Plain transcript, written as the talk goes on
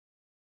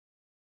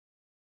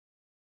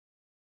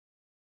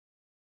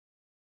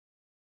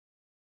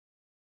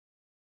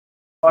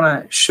want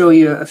to show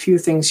you a few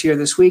things here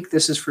this week.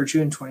 This is for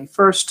June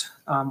 21st.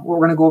 What we're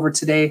going to go over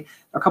today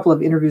are a couple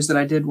of interviews that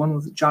I did, one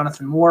with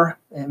Jonathan Moore,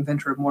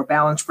 inventor of More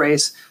Balance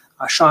Brace.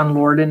 Sean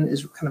Lorden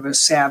is kind of a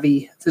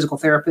savvy physical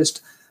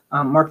therapist.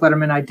 Marc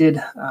Lederman, I did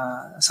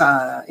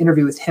an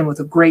interview with him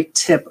with a great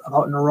tip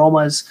about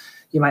neuromas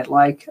you might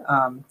like.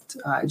 One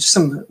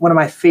of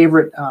my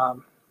favorite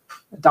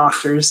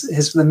doctors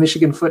is the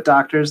Michigan Foot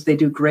Doctors. They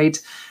do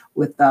great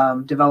with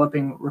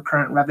developing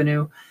recurrent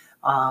revenue.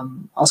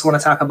 Also want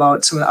to talk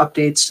about some of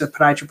the updates to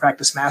Podiatry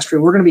Practice Mastery.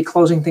 We're going to be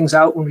closing things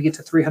out when we get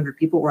to 300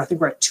 people, I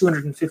think we're at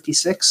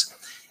 256.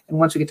 And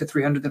once we get to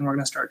 300, then we're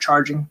going to start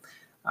charging.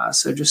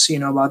 So just so you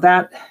know about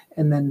that.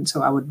 And then,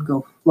 so I would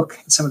go look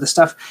at some of the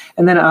stuff.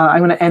 And then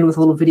I'm going to end with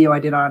a little video I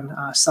did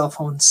on cell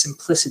phone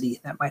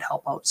simplicity that might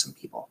help out some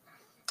people.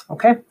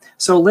 Okay,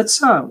 so let's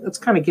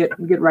kind of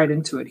get right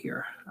into it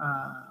here.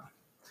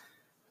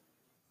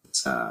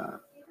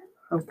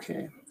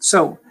 Okay,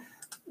 so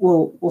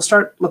we'll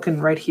start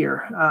looking right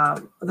here.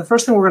 The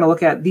first thing we're going to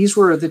look at, these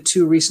were the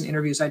two recent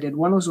interviews I did.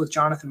 One was with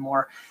Jonathan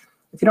Moore.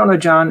 If you don't know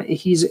John,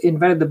 he's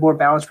invented the More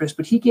Balance Brace,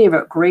 but he gave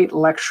a great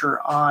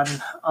lecture on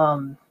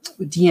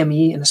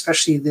DME and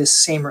especially this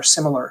same or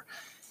similar.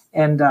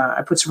 And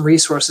I put some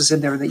resources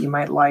in there that you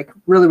might like.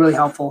 Really, really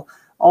helpful.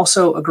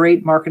 Also, a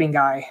great marketing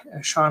guy,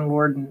 Sean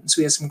Lorden. So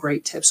he has some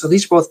great tips. So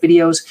these are both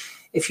videos.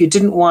 If you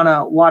didn't want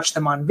to watch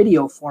them on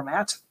video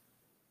format,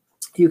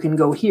 you can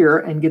go here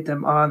and get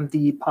them on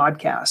the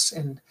podcast.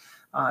 And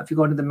if you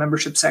go into the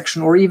membership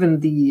section or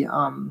even the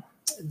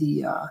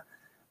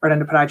right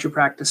under Podiatry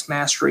Practice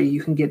Mastery,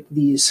 you can get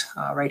these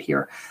right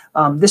here.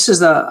 This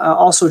is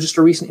also just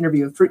a recent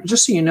interview.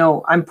 Just so you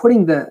know, I'm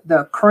putting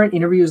the current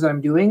interviews that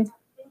I'm doing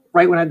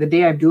right when the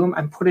day I do them,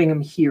 I'm putting them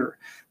here.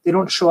 They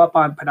don't show up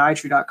on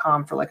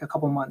podiatry.com for like a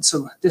couple months.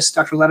 So this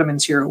Dr.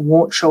 Lederman's here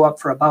won't show up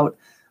for about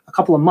a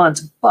couple of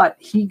months, but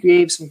he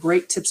gave some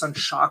great tips on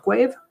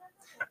shockwave.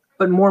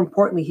 But more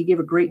importantly, he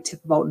gave a great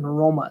tip about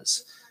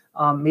neuromas.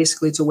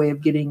 Basically, it's a way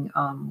of getting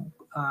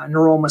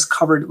neuromas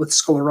covered with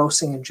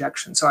sclerosing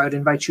injection. So I would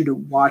invite you to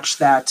watch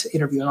that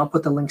interview, and I'll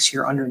put the links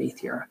here underneath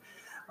here.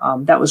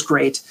 That was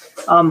great.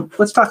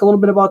 Let's talk a little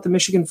bit about the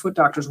Michigan Foot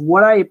Doctors.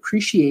 What I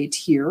appreciate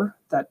here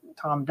that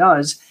Tom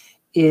does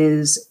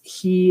is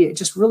he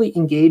just really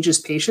engages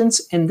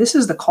patients, and this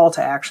is the call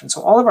to action.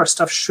 So all of our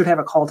stuff should have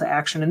a call to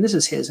action, and this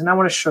is his, and I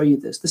want to show you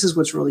this. This is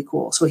what's really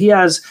cool. So he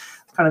has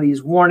kind of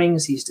these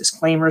warnings, these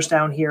disclaimers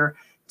down here.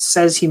 It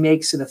says he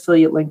makes an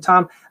affiliate link.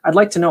 Tom, I'd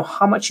like to know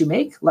how much you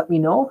make. Let me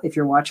know if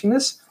you're watching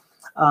this.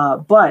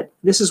 But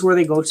this is where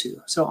they go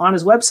to. So on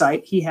his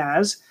website, he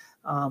has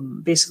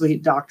basically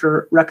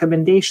doctor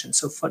recommendations,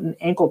 so foot and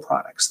ankle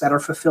products that are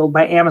fulfilled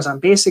by Amazon.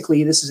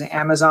 Basically, this is an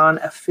Amazon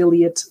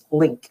affiliate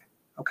link.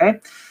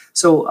 Okay,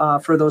 so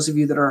for those of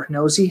you that are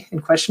nosy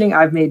and questioning,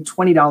 I've made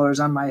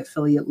 $20 on my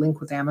affiliate link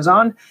with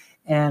Amazon,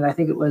 and I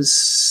think we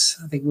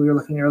were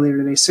looking earlier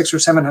today, $600 or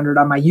 $700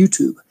 on my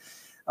YouTube.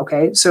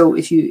 Okay, so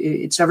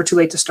it's never too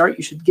late to start.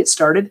 You should get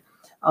started.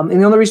 And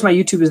the only reason my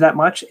YouTube is that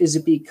much is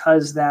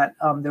because that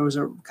there was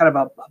a kind of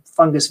a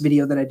fungus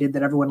video that I did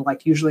that everyone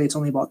liked. Usually, it's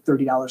only about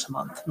 $30 a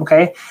month.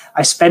 Okay,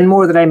 I spend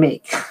more than I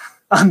make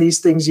on these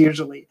things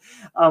usually.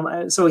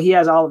 So he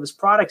has all of his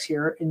products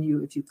here,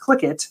 and if you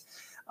click it.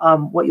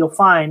 What you'll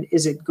find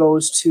is it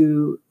goes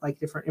to like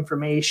different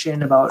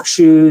information about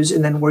shoes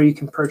and then where you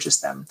can purchase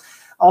them.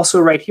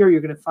 Also right here,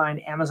 you're going to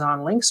find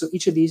Amazon links. So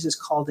each of these is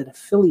called an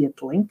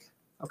affiliate link.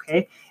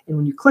 Okay. And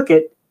when you click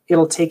it,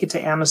 it'll take it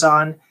to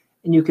Amazon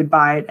and you could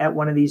buy it at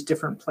one of these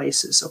different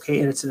places.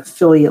 Okay. And it's an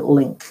affiliate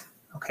link.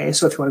 Okay.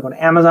 So if you want to go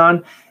to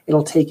Amazon,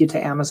 it'll take you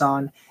to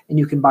Amazon and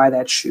you can buy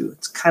that shoe.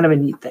 It's kind of a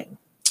neat thing.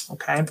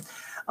 Okay.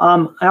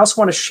 I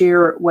also want to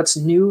share what's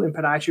new in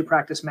Podiatry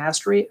Practice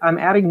Mastery. I'm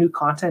adding new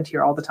content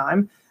here all the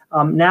time.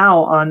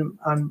 Now on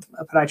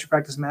Podiatry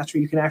Practice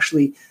Mastery, you can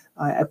actually,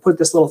 I put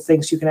this little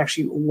thing so you can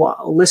actually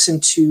listen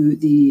to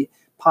the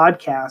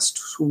podcast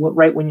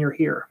right when you're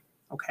here,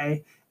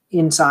 okay?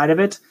 Inside of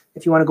it,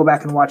 if you want to go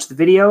back and watch the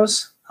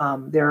videos,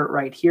 they're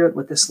right here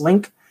with this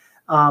link.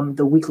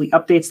 The weekly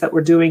updates that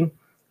we're doing.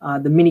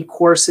 The mini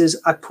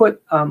courses. I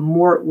put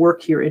more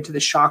work here into the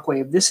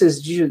shockwave. These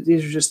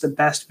are just the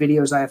best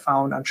videos I have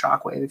found on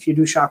shockwave. If you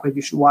do shockwave,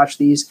 you should watch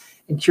these.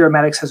 And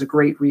Curomedics has a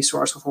great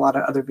resource with a lot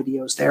of other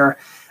videos there.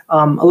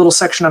 A little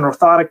section on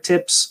orthotic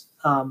tips.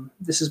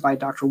 This is by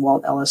Dr.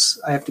 Walt Ellis.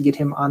 I have to get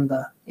him on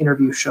the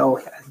interview show.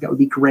 I think that would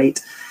be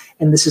great.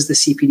 And this is the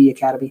CPD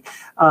Academy.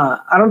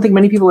 I don't think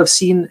many people have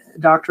seen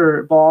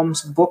Dr.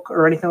 Baum's book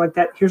or anything like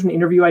that. Here's an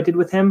interview I did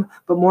with him,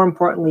 but more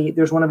importantly,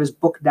 there's one of his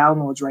book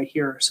downloads right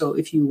here. So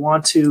if you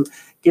want to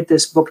get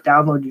this book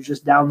download, you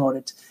just download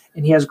it.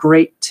 And he has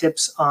great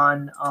tips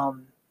on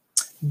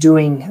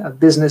doing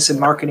business and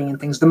marketing and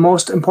things. The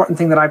most important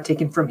thing that I've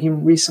taken from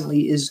him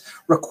recently is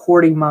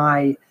recording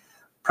my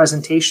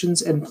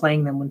presentations and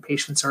playing them when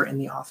patients are in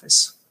the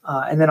office.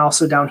 And then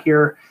also down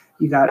here,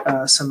 you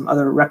got some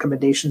other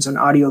recommendations on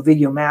audio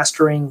video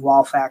mastering,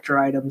 wow factor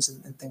items,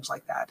 and things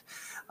like that.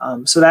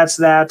 So that's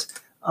that.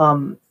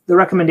 The The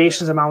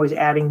recommendations, I'm always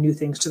adding new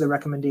things to the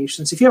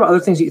recommendations. If you have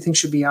other things that you think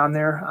should be on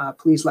there,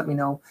 please let me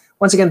know.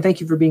 Once again, thank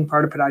you for being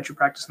part of Podiatry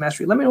Practice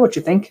Mastery. Let me know what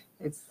you think.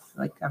 If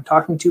like I'm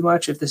talking too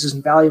much, if this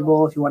isn't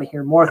valuable, if you want to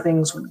hear more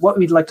things, what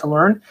we'd like to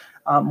learn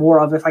more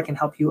of, if I can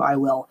help you, I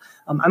will.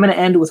 I'm going to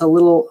end with a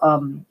little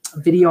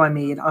video I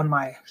made on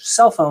my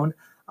cell phone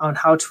on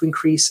how to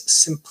increase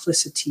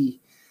simplicity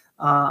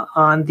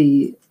on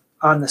the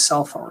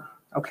cell phone.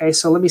 Okay,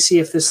 so let me see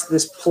if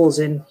this pulls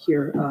in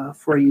here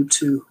for you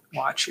to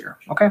watch here.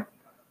 Okay,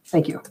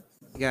 thank you.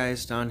 Hey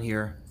guys, Don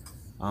here.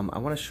 I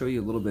want to show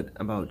you a little bit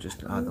about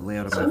just the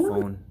layout of my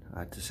phone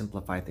to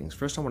simplify things.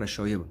 First, I want to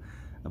show you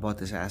about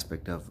this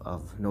aspect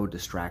of no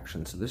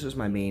distraction. So this is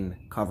my main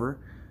cover,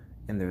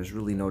 and there's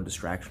really no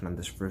distraction on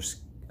this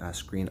first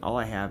screen. All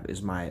I have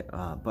is my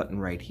button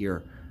right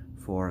here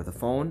for the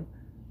phone.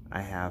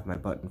 I have my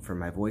button for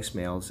my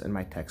voicemails and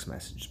my text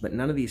messages, but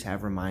none of these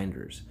have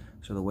reminders.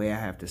 So the way I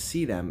have to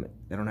see them,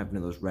 they don't have any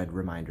of those red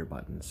reminder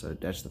buttons. So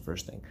that's the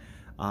first thing.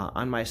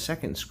 On my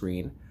second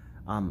screen,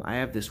 I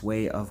have this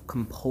way of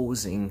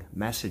composing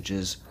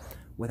messages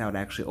without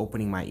actually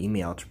opening my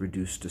email to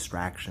reduce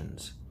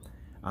distractions.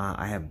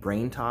 I have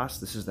Brain Toss.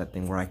 This is that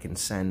thing where I can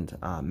send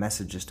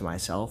messages to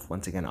myself.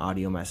 Once again,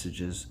 audio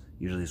messages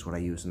usually is what I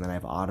use. And then I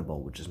have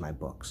Audible, which is my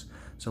books.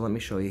 So let me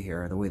show you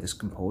here the way this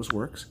compose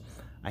works.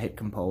 I hit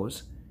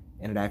compose,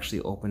 and it actually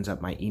opens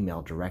up my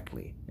email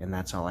directly. And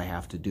that's all I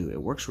have to do.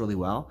 It works really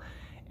well.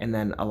 And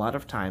then a lot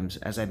of times,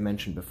 as I've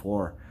mentioned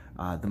before,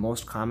 the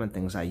most common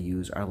things I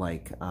use are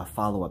like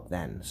follow up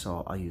then.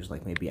 So I'll use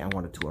like maybe I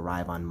want it to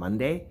arrive on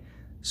Monday.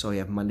 So you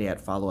have Monday at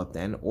follow up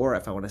then. Or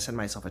if I want to send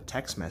myself a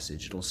text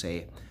message, it'll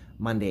say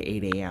Monday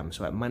 8 a.m.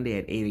 So at Monday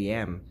at 8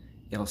 a.m.,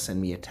 it'll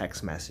send me a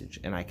text message.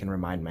 And I can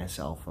remind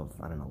myself of,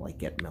 I don't know, like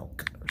get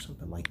milk or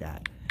something like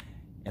that.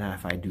 And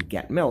if I do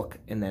get milk,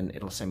 and then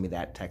it'll send me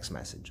that text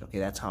message. Okay,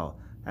 that's how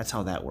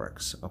that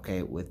works.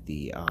 Okay, with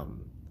the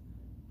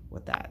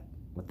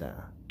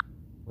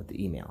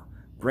email.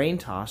 Brain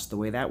Toss, the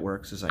way that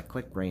works is I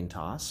click Brain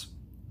Toss,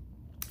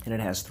 and it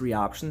has three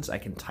options. I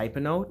can type a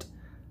note,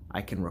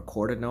 I can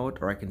record a note,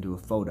 or I can do a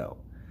photo.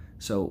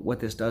 So what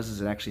this does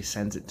is it actually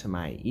sends it to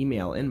my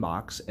email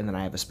inbox, and then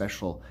I have a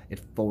special, it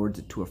forwards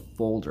it to a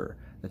folder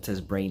that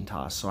says Brain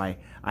Toss. So I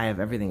have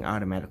everything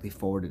automatically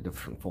forwarded to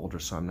different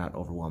folders, so I'm not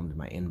overwhelmed in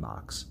my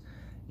inbox.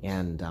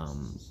 And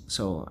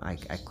so I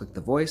click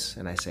the voice,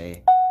 and I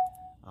say,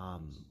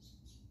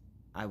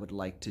 I would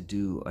like to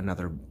do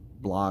another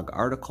blog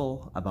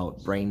article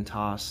about Brain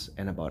Toss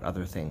and about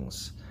other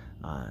things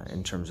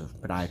in terms of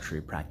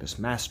podiatry practice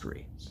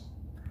mastery.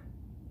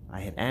 I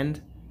hit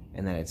end,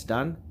 and then it's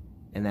done,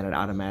 and then it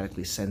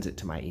automatically sends it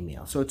to my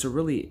email. So it's a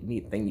really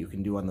neat thing you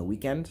can do on the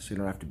weekend, so you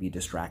don't have to be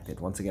distracted.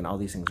 Once again, all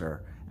these things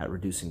are at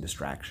reducing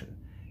distraction.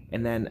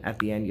 And then at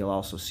the end, you'll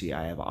also see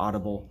I have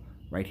Audible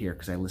right here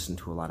because I listen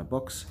to a lot of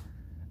books.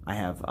 I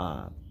have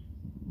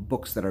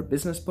books that are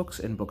business books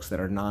and books that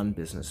are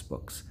non-business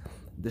books.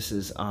 This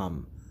is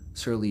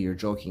Surely You're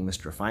Joking,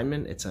 Mr.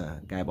 Feynman. It's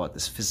a guy about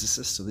this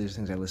physicist, so these are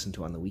things I listen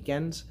to on the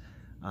weekends.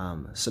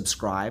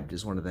 Subscribed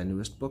is one of the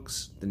newest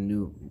books, The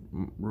New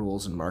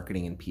Rules in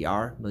Marketing and PR,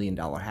 $1 Million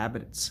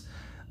Habits,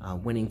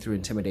 Winning Through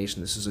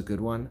Intimidation. This is a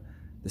good one.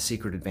 The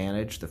Secret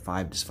Advantage, The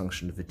 5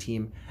 Dysfunctions of a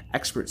Team,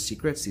 Expert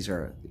Secrets. These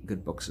are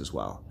good books as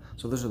well.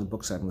 So those are the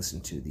books I'm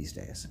listening to these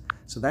days.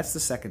 So that's the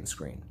second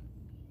screen.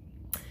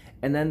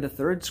 And then the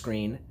third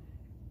screen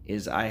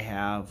is I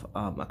have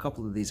a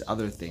couple of these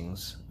other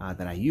things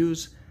that I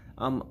use.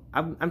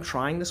 I'm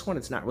trying this one.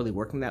 It's not really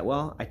working that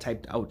well. I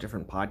typed out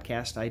different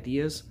podcast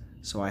ideas.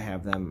 So I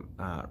have them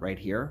right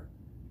here.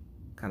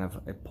 Kind of,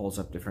 it pulls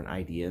up different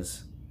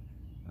ideas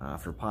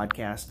for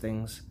podcast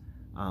things.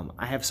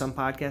 I have some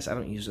podcasts. I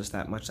don't use this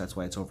that much. That's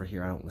why it's over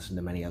here. I don't listen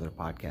to many other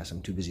podcasts.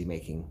 I'm too busy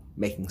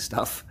making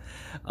stuff.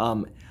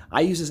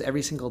 I use this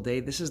every single day.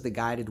 This is the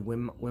guided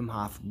Wim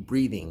Hof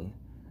breathing.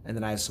 And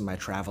then I have some of my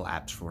travel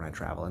apps for when I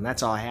travel. And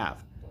that's all I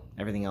have.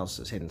 Everything else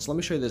is hidden. So let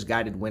me show you this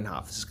guided Wim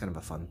Hof. This is kind of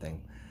a fun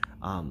thing.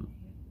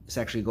 This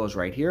actually goes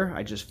right here.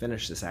 I just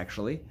finished this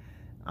actually.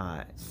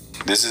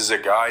 This is a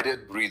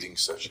guided breathing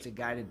session. It's a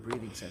guided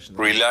breathing session.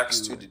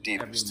 Relax to the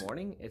deepest. Every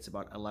morning. It's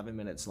about 11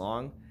 minutes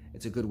long.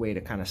 It's a good way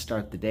to kind of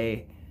start the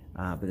day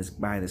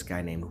by this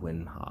guy named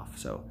Wim Hof.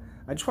 So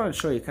I just wanted to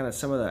show you kind of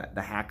some of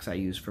the hacks I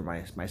use for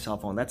my cell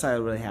phone. That's all I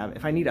really have.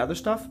 If I need other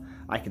stuff,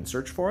 I can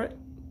search for it.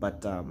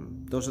 But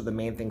those are the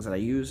main things that I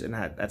use, and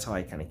that's how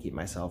I kind of keep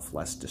myself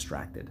less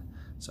distracted.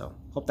 So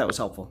hope that was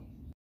helpful.